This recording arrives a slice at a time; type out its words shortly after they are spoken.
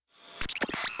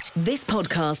This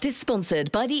podcast is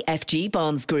sponsored by the FG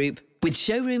Barnes Group, with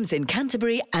showrooms in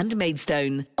Canterbury and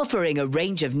Maidstone, offering a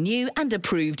range of new and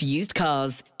approved used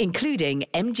cars, including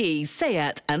MG,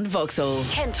 Seat and Vauxhall.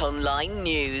 Kent Online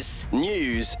News.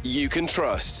 News you can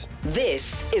trust.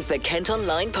 This is the Kent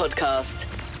Online Podcast.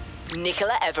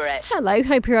 Nicola Everett. Hello,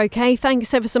 hope you're okay.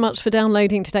 Thanks ever so much for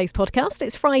downloading today's podcast.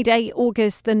 It's Friday,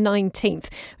 August the 19th.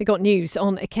 We got news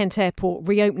on a Kent Airport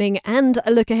reopening and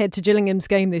a look ahead to Gillingham's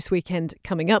game this weekend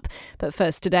coming up. But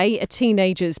first today, a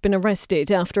teenager's been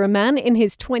arrested after a man in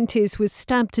his 20s was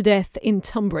stabbed to death in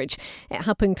Tunbridge. It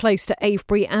happened close to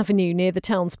Avebury Avenue near the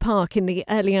town's park in the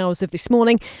early hours of this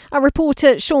morning. Our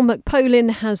reporter Sean McPolin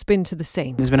has been to the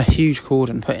scene. There's been a huge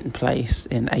cordon put in place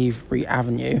in Avebury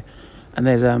Avenue. And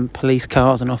there's police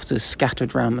cars and officers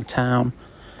scattered around the town,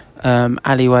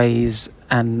 alleyways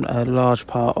and a large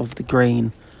part of the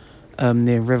green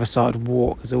near Riverside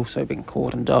Walk has also been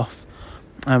cordoned off.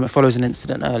 It follows an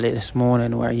incident earlier this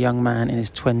morning where a young man in his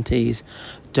 20s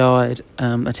died.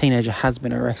 A teenager has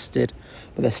been arrested,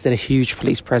 but there's still a huge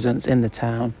police presence in the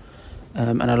town.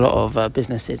 And a lot of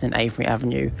businesses in Avebury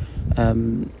Avenue,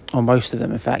 or most of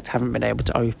them in fact, haven't been able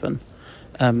to open.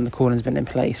 The cordon's been in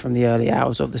place from the early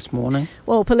hours of this morning.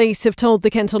 Well, police have told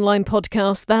the Kent Online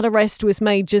podcast that arrest was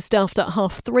made just after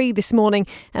 3:30 this morning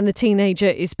and the teenager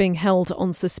is being held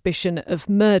on suspicion of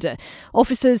murder.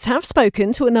 Officers have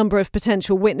spoken to a number of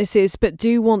potential witnesses but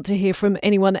do want to hear from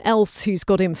anyone else who's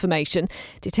got information.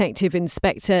 Detective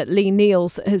Inspector Lee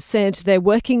Neils has said they're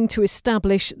working to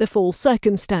establish the full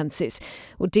circumstances.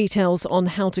 Well, details on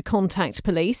how to contact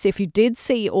police if you did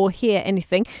see or hear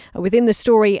anything are within the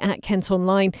story at Kent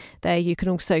Online. There you can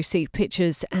also see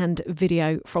pictures and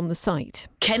video from the site.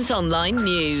 Kent Online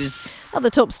News. Other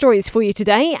top stories for you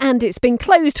today, and it's been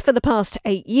closed for the past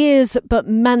 8 years, but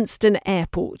Manston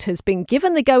Airport has been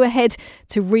given the go-ahead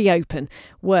to reopen.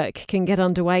 Work can get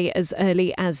underway as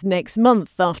early as next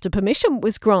month after permission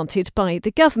was granted by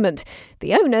the government.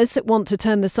 The owners want to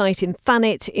turn the site in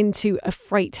Thanet into a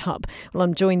freight hub. Well,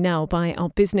 I'm joined now by our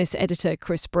business editor,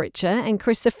 Chris Britcher. And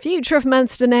Chris, the future of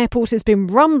Manston Airport has been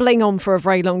rumbling on for a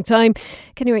very long time.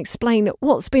 Can you explain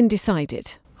what's been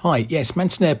decided? Hi, yes,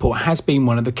 Manston Airport has been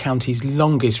one of the county's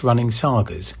longest running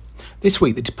sagas. This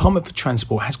week, the Department for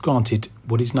Transport has granted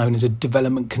what is known as a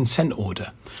development consent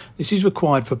order. This is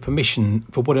required for permission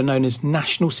for what are known as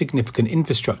national significant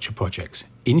infrastructure projects.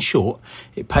 In short,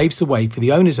 it paves the way for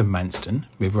the owners of Manston,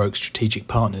 River Oaks Strategic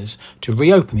Partners, to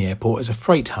reopen the airport as a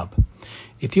freight hub.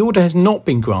 If the order has not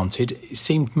been granted, it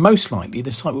seemed most likely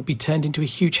the site would be turned into a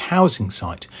huge housing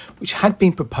site, which had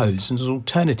been proposed as an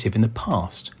alternative in the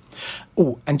past.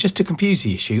 Oh, and just to confuse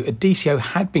the issue, a DCO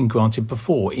had been granted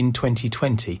before in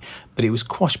 2020, but it was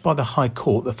quashed by the High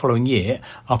Court the following year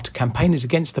after campaigners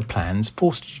against the plans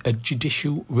forced a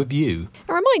judicial review.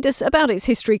 And remind us about its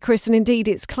history, Chris, and indeed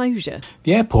its closure.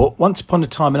 The airport, once upon a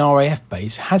time an RAF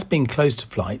base, has been closed to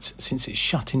flights since it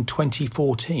shut in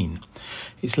 2014.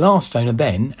 Its last owner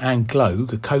then, Anne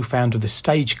Gloag, a co-founder of the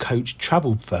Stagecoach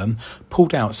travel firm,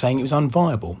 pulled out saying it was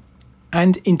unviable.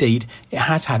 And indeed, it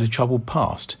has had a troubled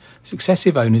past.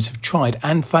 Successive owners have tried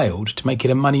and failed to make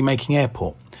it a money-making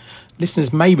airport.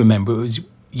 Listeners may remember it was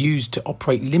used to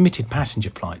operate limited passenger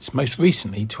flights, most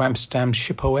recently to Amsterdam's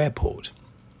Schiphol Airport.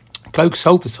 Gloag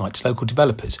sold the site to local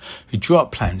developers who drew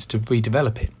up plans to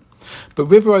redevelop it. But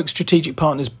River Oaks Strategic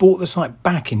Partners bought the site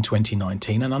back in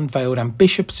 2019 and unveiled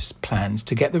ambitious plans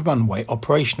to get the runway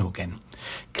operational again.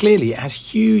 Clearly, it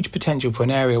has huge potential for an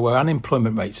area where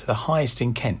unemployment rates are the highest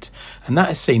in Kent, and that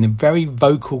has seen a very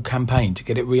vocal campaign to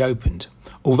get it reopened.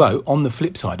 Although, on the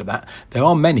flip side of that, there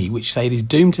are many which say it is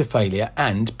doomed to failure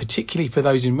and, particularly for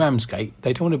those in Ramsgate,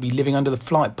 they don't want to be living under the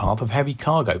flight path of heavy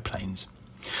cargo planes.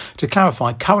 To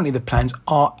clarify, currently the plans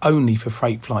are only for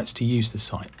freight flights to use the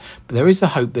site, but there is the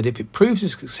hope that if it proves a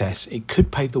success, it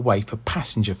could pave the way for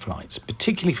passenger flights,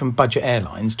 particularly from budget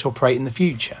airlines, to operate in the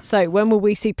future. So when will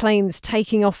we see planes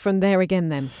taking off from there again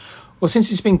then? Well,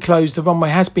 since it's been closed, the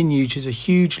runway has been used as a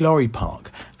huge lorry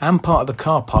park, and part of the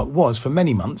car park was, for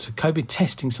many months, a COVID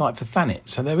testing site for Thanet,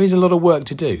 so there is a lot of work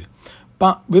to do.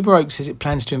 But River Oaks says it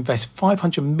plans to invest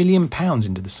 £500 million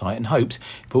into the site and hopes,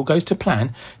 if all goes to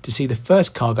plan, to see the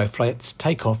first cargo flights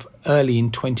take off early in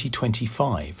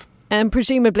 2025. And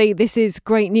presumably this is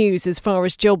great news as far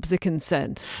as jobs are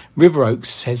concerned. River Oaks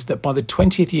says that by the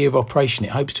 20th year of operation,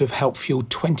 it hopes to have helped fuel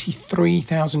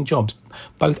 23,000 jobs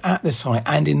both at the site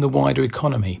and in the wider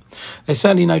economy. There's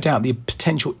certainly no doubt the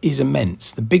potential is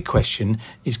immense. The big question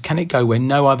is, can it go where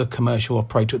no other commercial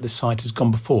operator at the site has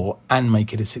gone before and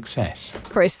make it a success?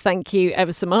 Chris, thank you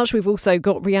ever so much. We've also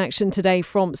got reaction today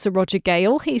from Sir Roger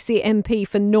Gale. He's the MP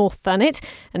for North Thanet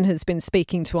and has been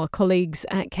speaking to our colleagues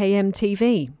at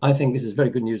KMTV. I think this is very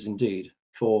good news indeed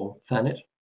for Thanet,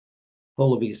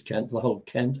 whole of East Kent, the whole of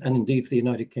Kent, and indeed for the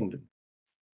United Kingdom.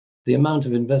 The amount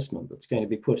of investment that's going to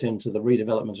be put into the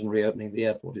redevelopment and reopening of the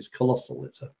airport is colossal.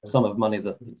 It's a sum of money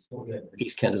that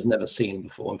East Kent has never seen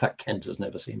before. In fact, Kent has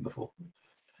never seen before.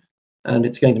 And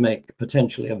it's going to make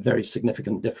potentially a very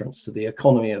significant difference to the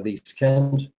economy of East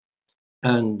Kent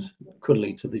and could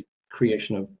lead to the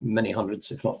creation of many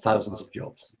hundreds, if not thousands, of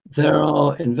jobs. There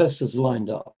are investors lined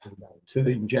up to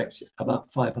inject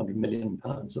about £500 million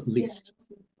at least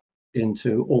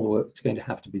into all the work that's going to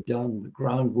have to be done, the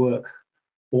groundwork,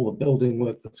 all the building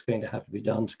work that's going to have to be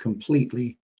done to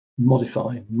completely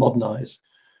modify, modernize,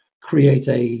 create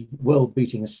a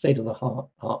world-beating,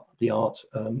 state-of-the-art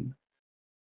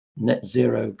net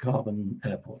zero carbon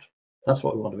airport. That's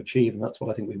what we want to achieve, and that's what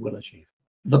I think we will achieve.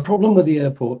 The problem with the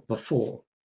airport before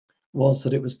was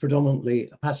that it was predominantly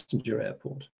a passenger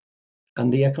airport,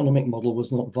 and the economic model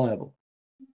was not viable.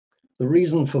 The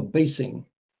reason for basing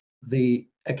the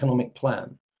economic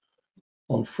plan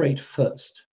on freight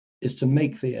first is to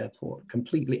make the airport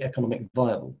completely economically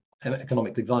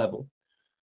viable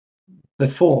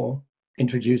before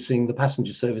introducing the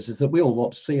passenger services that we all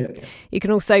want to see again. You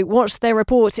can also watch their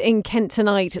report in Kent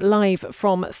Tonight live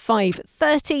from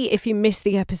 5:30. If you missed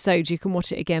the episode, you can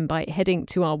watch it again by heading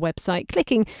to our website,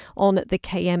 clicking on the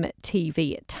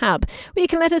KMTV tab, where you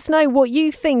can let us know what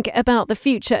you think about the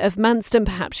future of Manston.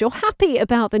 Perhaps you're happy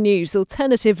about the news.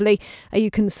 Alternatively, are you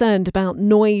concerned about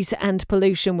noise and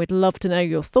pollution? We'd love to know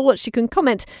your thoughts. You can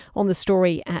comment on the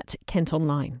story at Kent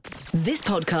Online. This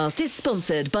podcast is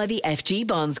sponsored by the FG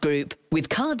Barnes Group, with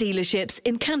car dealerships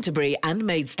in Canterbury and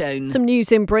Maidstone. Some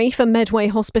news in brief. A Medway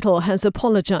hospital has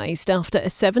apologised after a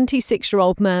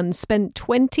 76-year-old man spent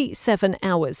 27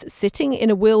 hours sitting in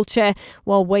a wheelchair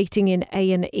while waiting in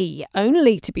A&E,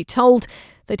 only to be told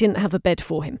they didn't have a bed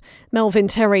for him. Melvin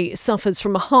Terry suffers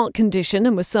from a heart condition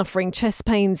and was suffering chest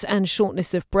pains and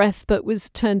shortness of breath, but was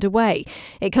turned away.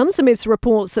 It comes amidst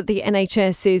reports that the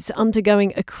NHS is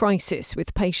undergoing a crisis,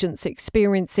 with patients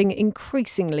experiencing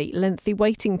increasingly lengthy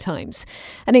waiting times.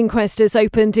 An inquest has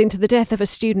opened into the death of a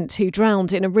student who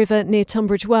drowned in a river near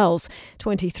Tunbridge Wells.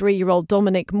 23-year-old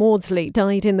Dominic Maudsley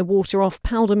died in the water off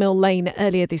Powdermill Lane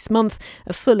earlier this month.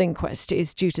 A full inquest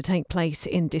is due to take place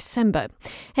in December.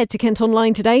 Head to Kent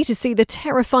Online today to see the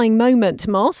terrifying moment.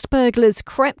 Masked burglars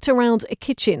crept around a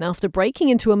kitchen after breaking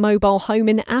into a mobile home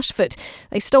in Ashford.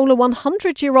 They stole a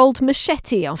 100-year-old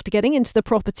machete after getting into the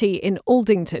property in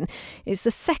Aldington. It's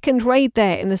the second raid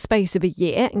there in the space of a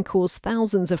year and caused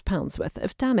thousands of pounds worth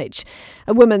of damage.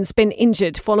 A woman's been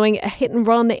injured following a hit and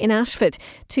run in Ashford.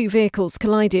 Two vehicles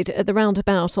collided at the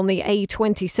roundabout on the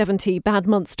A2070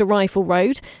 Badminster Rifle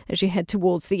Road as you head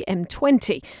towards the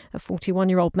M20. A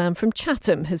 41-year-old man from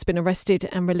Chatham has been arrested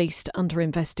and released under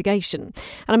investigation.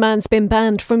 And a man's been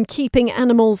banned from keeping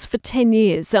animals for 10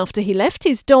 years after he left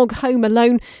his dog home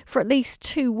alone for at least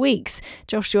 2 weeks.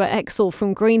 Joshua Exel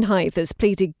from Greenhithe has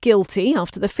pleaded guilty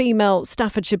after the female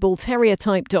Staffordshire Bull Terrier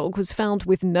type dog was found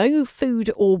with no food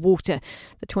or water.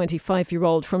 The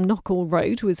 25-year-old from Knockall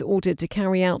Road was ordered to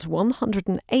carry out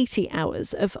 180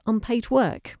 hours of unpaid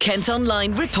work. Kent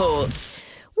Online reports.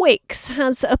 Wickes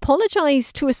has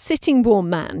apologised to a Sittingbourne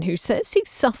man who says he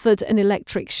suffered an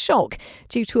electric shock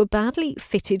due to a badly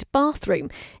fitted bathroom.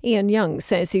 Ian Young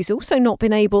says he's also not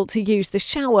been able to use the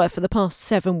shower for the past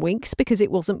 7 weeks because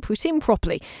it wasn't put in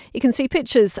properly. You can see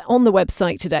pictures on the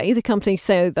website today. The company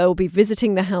say they'll be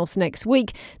visiting the house next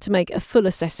week to make a full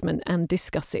assessment and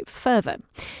discuss it further.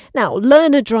 Now,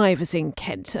 learner drivers in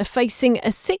Kent are facing a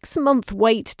 6-month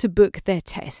wait to book their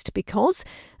test because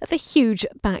of the huge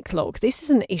backlog. This is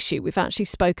an issue we've actually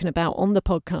spoken about on the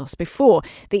podcast before.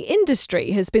 The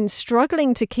industry has been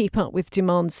struggling to keep up with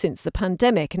demand since the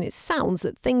pandemic, and it sounds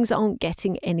that things aren't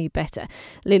getting any better.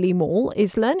 Lily Mall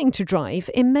is learning to drive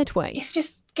in Medway. It's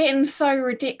just getting so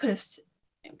ridiculous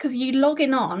because you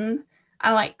logging on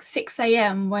at like 6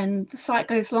 a.m. when the site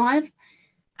goes live,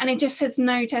 and it just says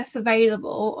no tests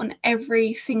available on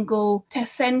every single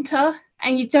test centre,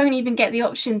 and you don't even get the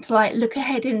option to like look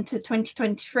ahead into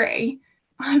 2023.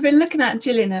 I've been looking at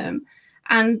Gillingham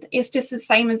and it's just the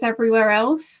same as everywhere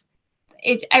else.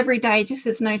 every day just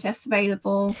says no tests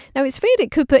available. Now, it's feared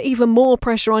it could put even more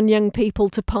pressure on young people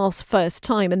to pass first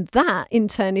time, and that in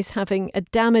turn is having a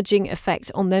damaging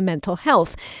effect on their mental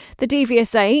health. The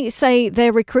DVSA say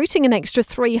they're recruiting an extra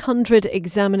 300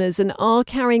 examiners and are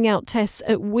carrying out tests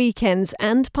at weekends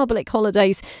and public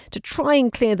holidays to try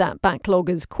and clear that backlog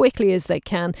as quickly as they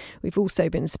can. We've also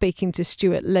been speaking to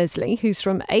Stuart Leslie, who's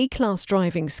from A-Class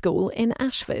Driving School in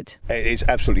Ashford. It's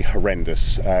absolutely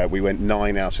horrendous. We went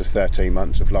 9 out of 13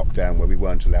 months of lockdown where we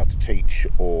weren't allowed to teach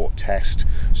or test,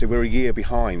 so we're a year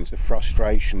behind. The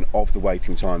frustration of the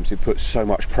waiting times, it puts so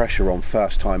much pressure on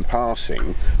first time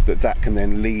passing that can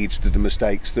then lead to the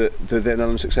mistakes that they're then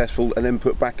unsuccessful and then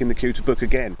put back in the queue to book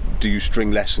again. Do you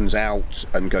string lessons out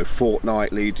and go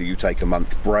fortnightly? Do you take a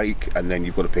month break and then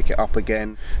you've got to pick it up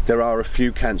again? There are a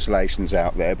few cancellations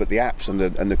out there, but the apps and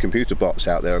the computer bots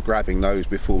out there are grabbing those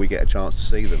before we get a chance to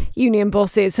see them. Union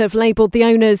bosses have labelled the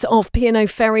owners of P&O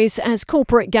Ferries as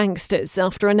corporate gangsters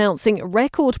after announcing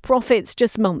record profits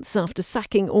just months after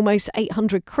sacking almost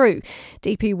 800 crew.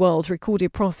 DP World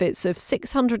recorded profits of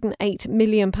 £608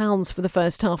 million for the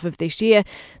first half of this year.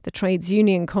 The Trades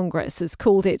Union Congress has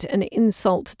called it an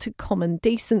insult to common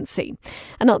decency.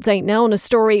 An update now on a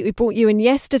story we brought you in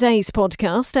yesterday's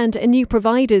podcast, and a new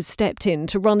provider's stepped in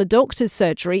to run a doctor's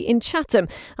surgery in Chatham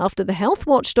after the health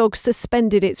watchdog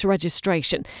suspended its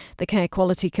registration. The Care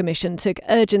Quality Commission took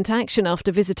urgent action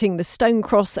after visiting the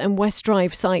Stonecross and West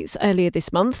Drive sites earlier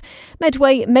this month.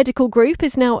 Medway Medical Group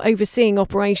is now overseeing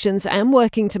operations and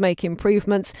working to make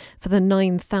improvements for the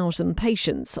 9,000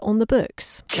 patients on the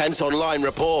books. Kent Online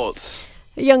reports.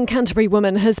 A young Canterbury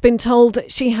woman has been told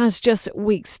she has just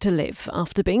weeks to live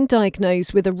after being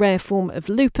diagnosed with a rare form of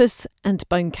lupus and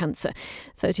bone cancer.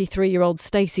 33-year-old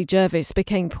Stacey Jervis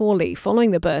became poorly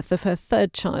following the birth of her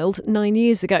third child 9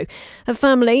 years ago. Her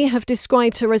family have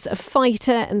described her as a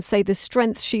fighter and say the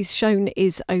strength she's shown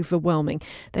is overwhelming.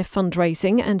 They're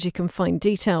fundraising, and you can find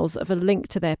details of a link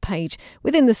to their page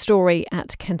within the story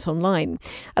at Kent Online.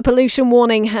 A pollution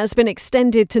warning has been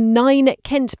extended to 9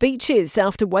 Kent beaches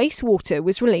after wastewater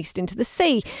was released into the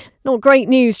sea. Not great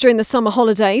news during the summer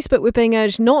holidays, but we're being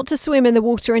urged not to swim in the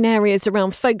water in areas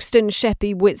around Folkestone,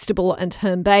 Sheppey, Whitstable and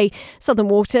Herne Bay. Southern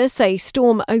Water say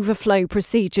storm overflow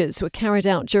procedures were carried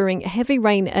out during heavy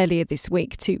rain earlier this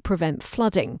week to prevent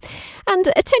flooding. And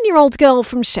a 10-year-old girl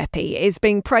from Sheppey is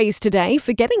being praised today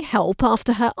for getting help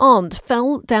after her aunt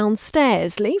fell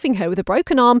downstairs, leaving her with a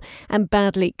broken arm and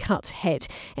badly cut head.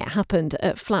 It happened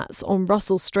at flats on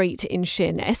Russell Street in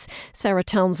Sheerness. Sarah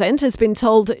Townsend has been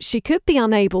told she could be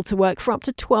unable to work for up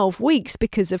to 12 weeks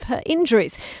because of her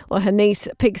injuries, while her niece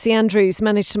Pixie Andrews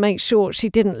managed to make sure she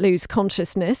didn't lose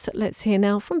consciousness. Let's hear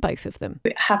now from both of them.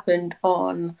 It happened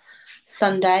on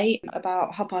Sunday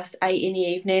about 8:30 in the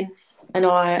evening, and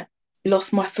I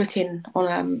lost my footing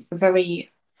on a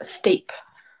very steep,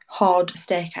 hard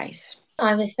staircase.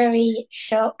 I was very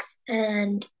shocked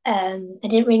and I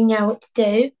didn't really know what to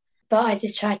do, but I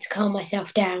just tried to calm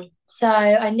myself down. So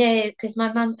I knew, because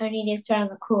my mum only lives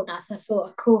around the corner, so I thought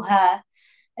I'd call her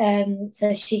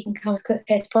so she can come as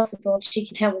quickly as possible. She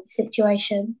can help with the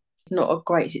situation. It's not a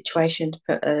great situation to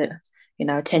put a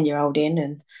 10-year-old in,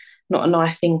 and not a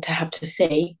nice thing to have to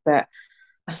see. But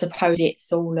I suppose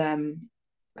it's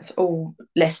all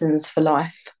lessons for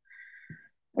life.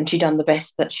 And she done the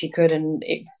best that she could. And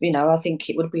I think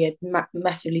it would be a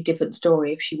massively different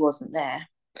story if she wasn't there,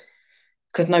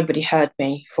 because nobody heard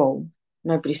me fall.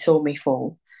 Nobody saw me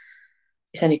fall.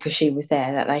 It's only because she was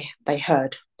there that they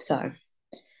heard. So,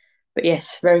 but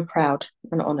yes, very proud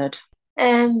and honoured.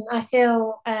 I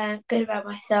feel good about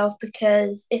myself,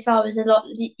 because if I was a lot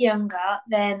younger,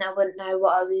 then I wouldn't know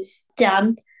what I would have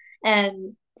done.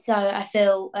 So I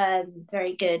feel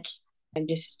very good. I'm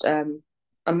just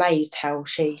amazed how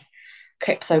she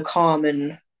kept so calm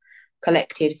and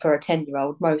collected for a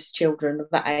 10-year-old. Most children of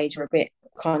that age are a bit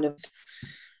kind of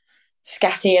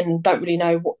scatty and don't really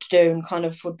know what to do and kind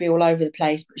of would be all over the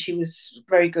place, but she was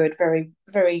very good, very,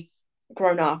 very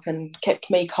grown up, and kept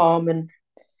me calm, and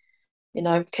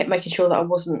kept making sure that I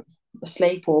wasn't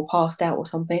asleep or passed out or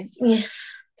something.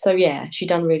 So yeah, she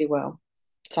done really well,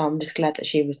 so I'm just glad that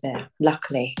she was there,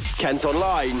 luckily. Kent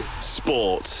Online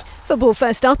Sport. Football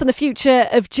first up, and the future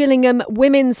of Gillingham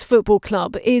Women's Football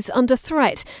Club is under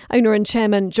threat. Owner and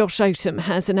chairman Josh Oldham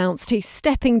has announced he's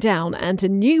stepping down, and a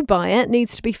new buyer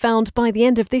needs to be found by the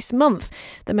end of this month.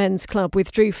 The men's club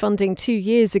withdrew funding 2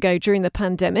 years ago during the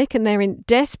pandemic, and they're in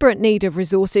desperate need of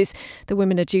resources. The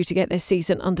women are due to get their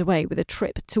season underway with a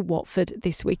trip to Watford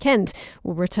this weekend.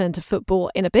 We'll return to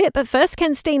football in a bit, but first,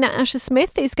 Kent Steiner Asher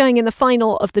Smith is going in the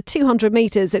final of the 200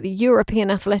 metres at the European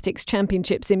Athletics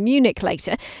Championships in Munich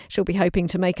later. She'll be hoping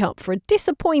to make up for a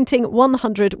disappointing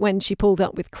 100 when she pulled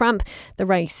up with cramp. The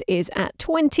race is at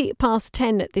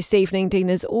 10:20 this evening.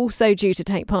 Dina's also due to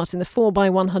take part in the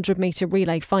 4x100 metre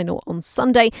relay final on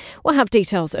Sunday. We'll have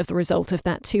details of the result of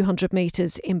that 200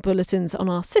 metres in bulletins on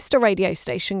our sister radio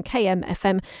station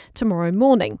KMFM tomorrow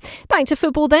morning. Back to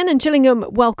football then, and Gillingham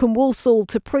welcome Walsall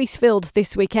to Priestfield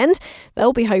this weekend.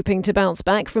 They'll be hoping to bounce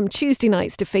back from Tuesday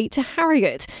night's defeat to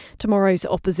Harrogate. Tomorrow's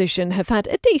opposition have had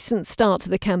a decent start to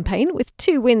the campaign with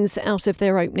 2 wins out of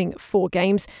their opening 4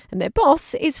 games, and their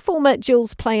boss is former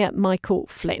Gills player Michael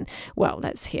Flynn. Well,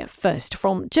 let's hear first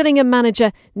from Gillingham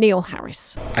manager Neil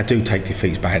Harris. I do take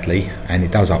defeats badly, and it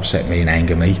does upset me and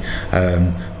anger me,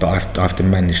 but I have to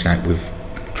manage that with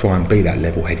try and be that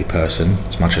level-headed person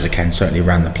as much as I can, certainly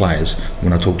around the players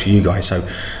when I talk to you guys. So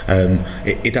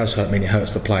it does hurt me, and it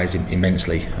hurts the players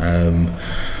immensely.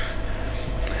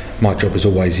 My job as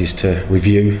always is to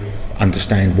review,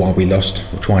 understand why we lost,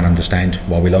 or try and understand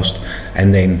why we lost,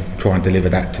 and then try and deliver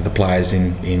that to the players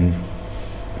in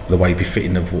the way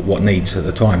befitting of what needs at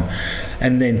the time,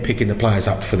 and then picking the players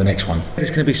up for the next one. There's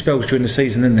going to be spells during the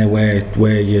season, isn't there,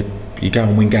 where you go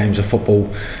and win games of football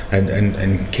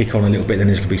and kick on a little bit, then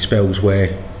there's going to be spells where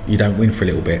you don't win for a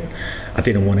little bit. I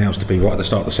didn't want ours to be right at the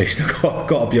start of the season, I've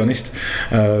got to be honest,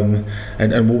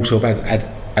 and Walsall have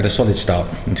had a solid start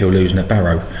until losing at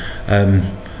Barrow.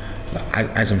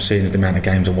 As I'm seeing the amount of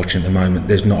games I'm watching at the moment,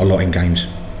 there's not a lot in games.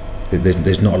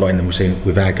 There's not a lot in them. We're seeing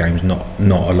with our games not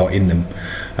a lot in them.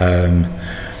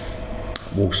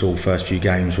 Walsall first few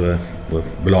games were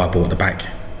reliable at the back,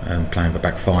 playing the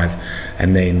back 5,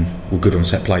 and then were good on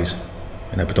set plays.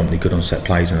 Predominantly good on set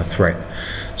plays and a threat.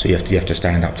 So you have to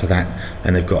stand up to that.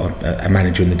 And they've got a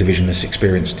manager in the division that's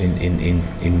experienced in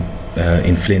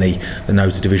Flinney that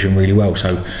knows the division really well.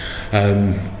 So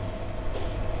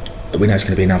we know it's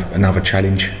going to be another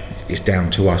challenge. It's down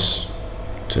to us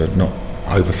to not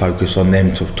over focus on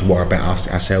them, to worry about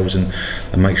ourselves and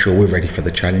make sure we're ready for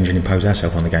the challenge and impose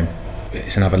ourselves on the game.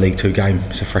 It's another League 2 game.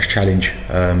 It's a fresh challenge.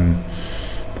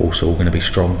 Also going to be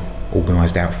strong,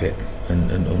 organised outfit,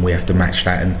 and we have to match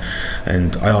that.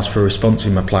 And I asked for a response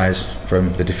in my players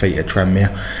from the defeat at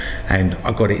Tranmere, and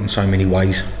I got it in so many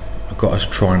ways. I got us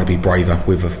trying to be braver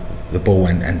with the ball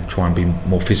and try and be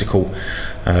more physical.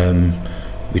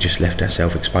 We just left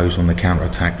ourselves exposed on the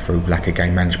counter-attack through lack of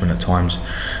game management at times,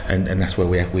 and that's where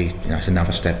it's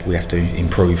another step we have to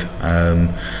improve.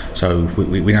 So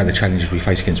we know the challenges we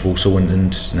face against Walsall,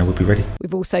 and we'll be ready.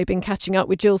 We've also been catching up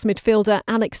with Gills midfielder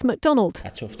Alex McDonald.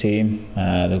 A tough team.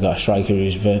 They've got a striker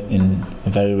who's in a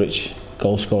very rich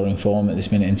goal-scoring form at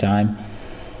this minute in time.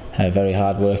 A very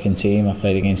hard-working team. I've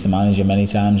played against the manager many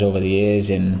times over the years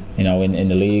in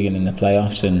the league and in the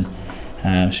playoffs, and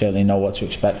certainly know what to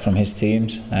expect from his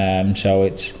teams. So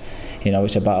it's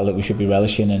a battle that we should be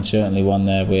relishing, and certainly one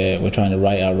that we're trying to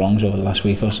right our wrongs over the last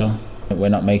week or so. We're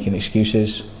not making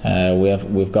excuses.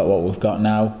 We've got what we've got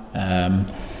now,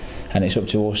 and it's up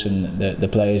to us and the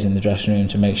players in the dressing room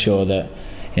to make sure that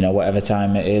whatever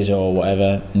time it is or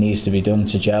whatever needs to be done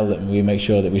to gel, that we make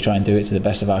sure that we try and do it to the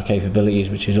best of our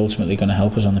capabilities, which is ultimately going to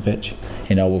help us on the pitch.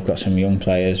 We've got some young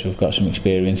players, we've got some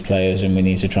experienced players, and we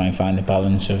need to try and find the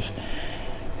balance of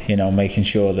making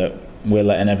sure that we're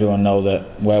letting everyone know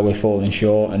that where we're falling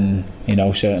short, and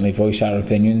certainly voice our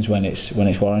opinions when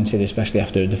it's warranted, especially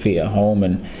after a defeat at home.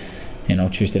 And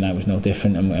Tuesday night was no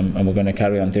different, and we're going to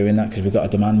carry on doing that because we've got to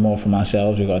demand more from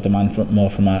ourselves, we've got to demand more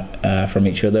from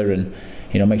each other, and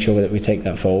make sure that we take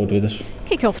that forward with us.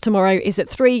 Kick-off tomorrow is at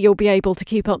 3. You'll be able to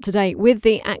keep up to date with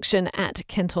the action at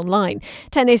Kent Online.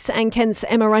 Tennis, and Kent's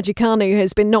Emma Raducanu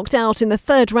has been knocked out in the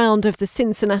 3rd round of the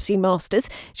Cincinnati Masters.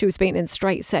 She was beaten in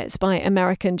straight sets by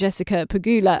American Jessica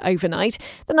Pegula overnight.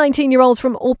 The 19-year-old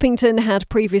from Orpington had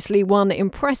previously won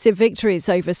impressive victories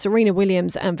over Serena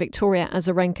Williams and Victoria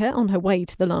Azarenka on her way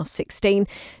to the last 16.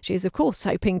 She is, of course,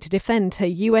 hoping to defend her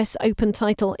US Open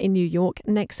title in New York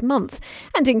next month.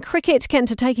 And in cricket,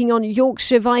 Kent are taking on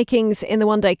Yorkshire Vikings in the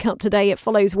One Day Cup today. It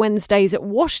follows Wednesday's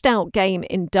washed out game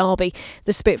in Derby.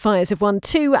 The Spitfires have won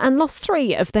 2 and lost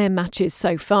 3 of their matches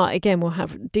so far. Again, we'll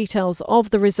have details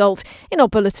of the result in our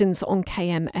bulletins on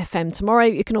KMFM tomorrow.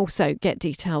 You can also get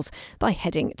details by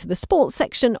heading to the sports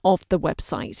section of the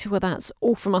website. Well, that's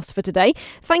all from us for today.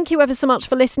 Thank you ever so much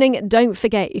for listening. Don't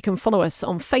forget you can follow us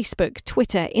on Facebook,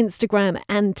 Twitter, Instagram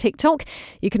and TikTok.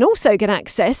 You can also get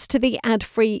access to the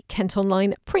ad-free Kent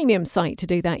Online premium site. To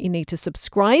do that, you need to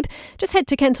subscribe. Just head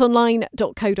to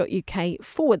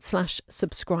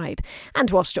kentonline.co.uk/subscribe.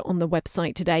 And whilst you're on the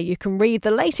website today, you can read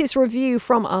the latest review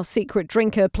from our secret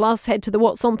drinker. Plus, head to the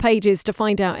What's On pages to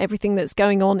find out everything that's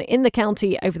going on in the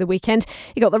county over the weekend.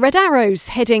 You got the Red Arrows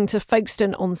heading to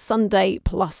Folkestone on Sunday.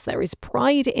 Plus, there is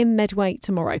Pride in Medway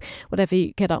tomorrow. Whatever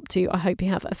you get up to, I hope you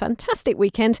have a fantastic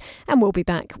weekend, and we'll be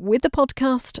back with the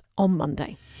podcast on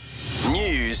Monday.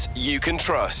 News you can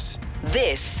trust.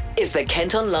 This is the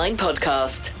Kent Online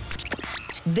Podcast.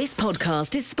 This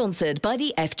podcast is sponsored by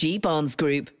the FG Barnes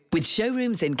Group, with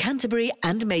showrooms in Canterbury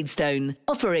and Maidstone,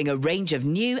 offering a range of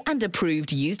new and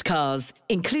approved used cars,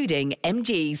 including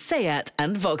MG, Seat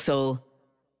and Vauxhall.